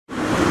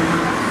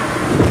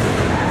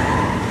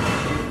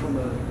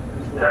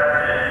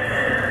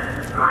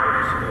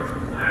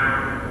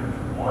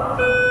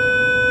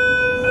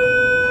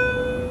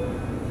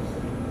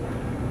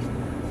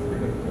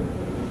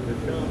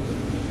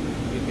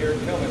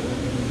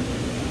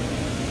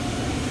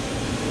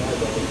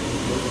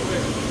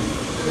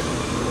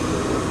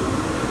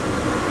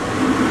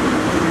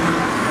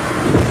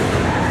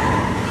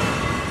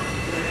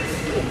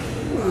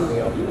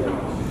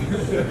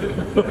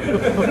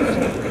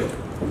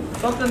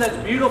Something that's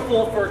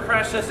beautiful for a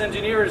crash test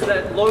engineer is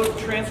that load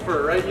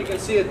transfer, right? You can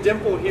see a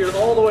dimple here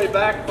all the way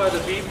back by the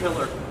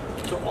B-pillar.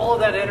 So all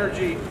of that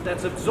energy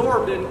that's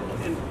absorbed and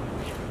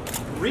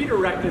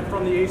redirected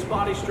from the ace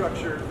body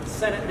structure,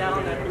 sent it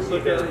down that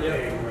look at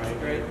it,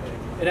 right?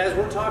 And as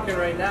we're talking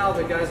right now,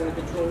 the guys in the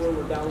control room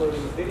are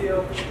downloading the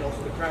video and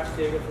also the crash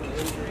data from the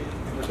injury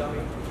and the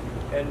dummy.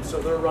 And so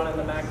they're running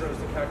the macros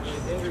to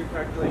calculate injury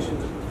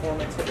calculations and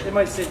performance. They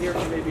might sit here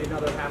for maybe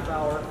another half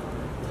hour.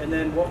 And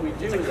then what we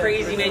do is a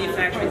crazy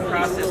manufacturing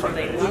process where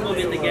they glue them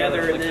in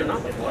together and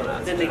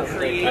then they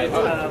create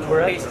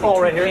basically two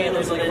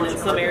panels and then in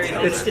some areas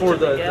they stitch them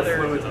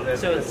together.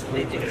 So it's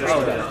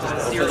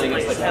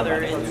serially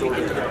together and we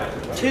can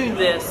tune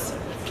this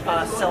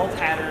cell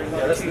pattern.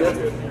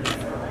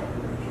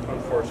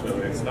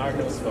 Unfortunately, it's not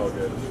going to smell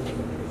good.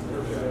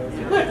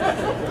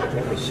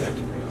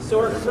 So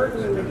our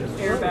curtain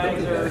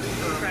airbags are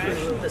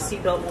crashed, the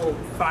seatbelt will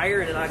fire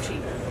and it'll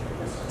actually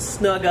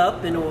snug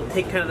up and it will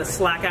take kind of the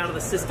slack out of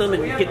the system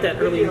and get that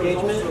early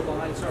engagement.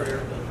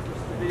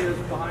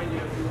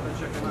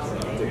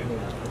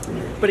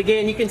 But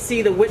again, you can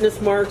see the witness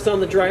marks on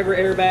the driver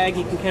airbag.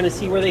 You can kind of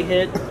see where they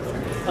hit.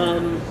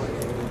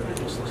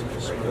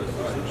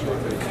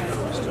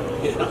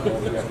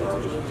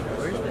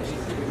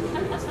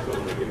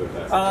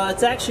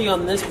 It's actually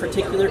on this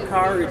particular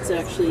car, it's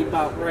actually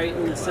about right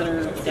in the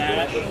center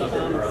dash,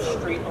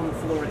 straight on the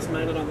floor. It's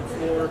mounted on the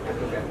floor.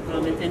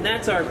 And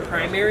that's our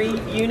primary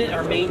unit,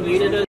 our main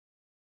unit.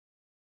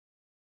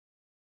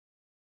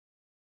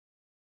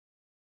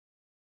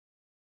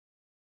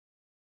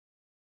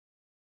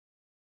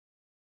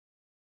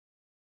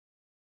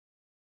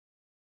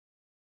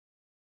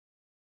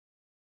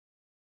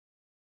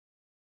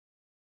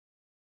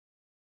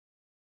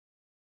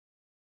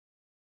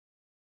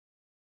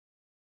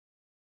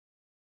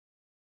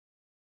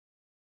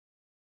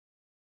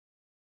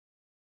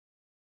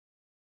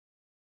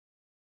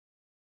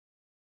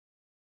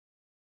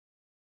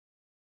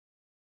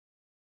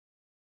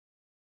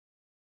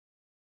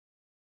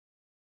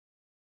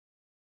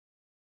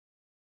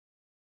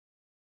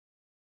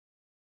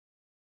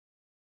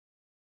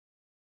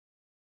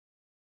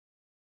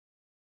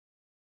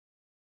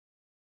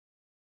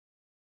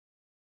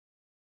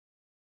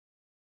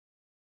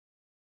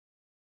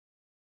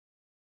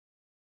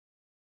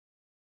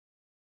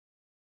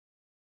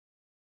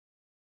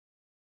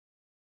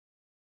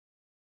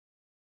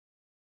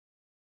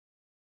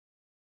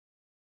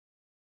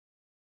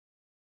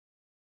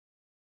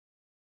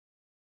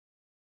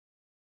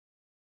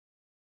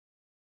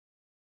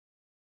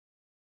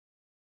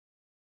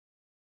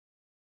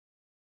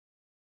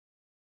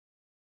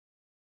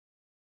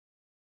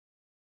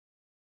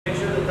 Make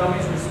sure the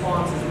dummy's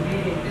response is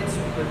meeting its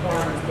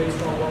requirements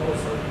based on what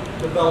was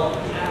developed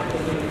after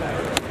the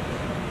manufacturing.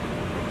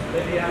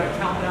 Maybe have a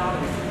countdown.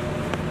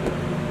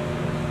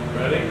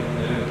 Ready?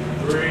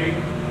 3,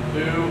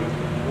 2,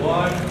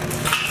 1.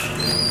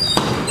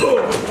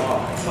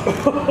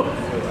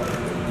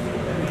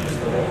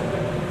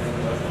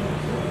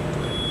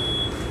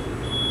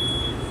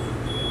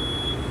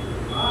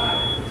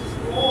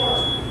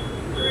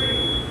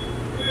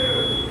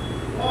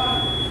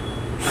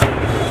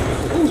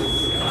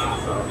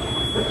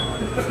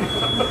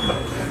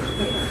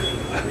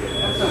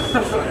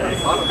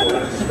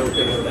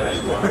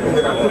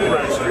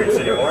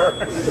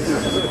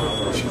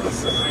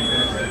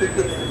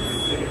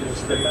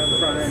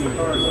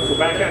 Go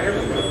back out here.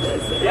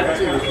 Yeah.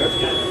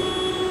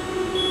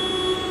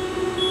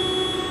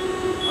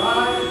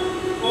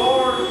 5,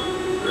 4,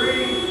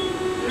 3,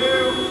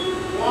 2,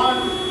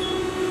 1.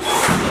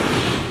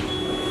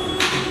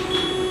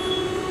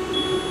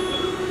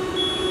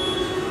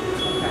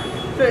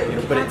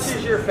 But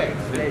it's your face.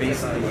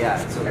 Basically, yeah.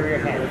 So your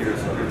hand.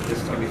 This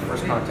is going to be the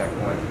first contact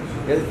point.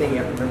 The other thing you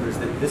have to remember is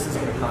that this is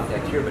going to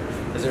contact here, but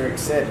as Eric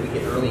said, we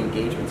get early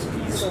engagements.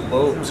 These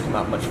lobes come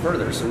out much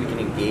further, so we can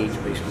engage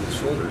basically the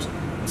shoulders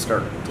and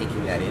start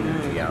taking that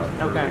energy out.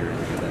 Okay.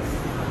 Earlier.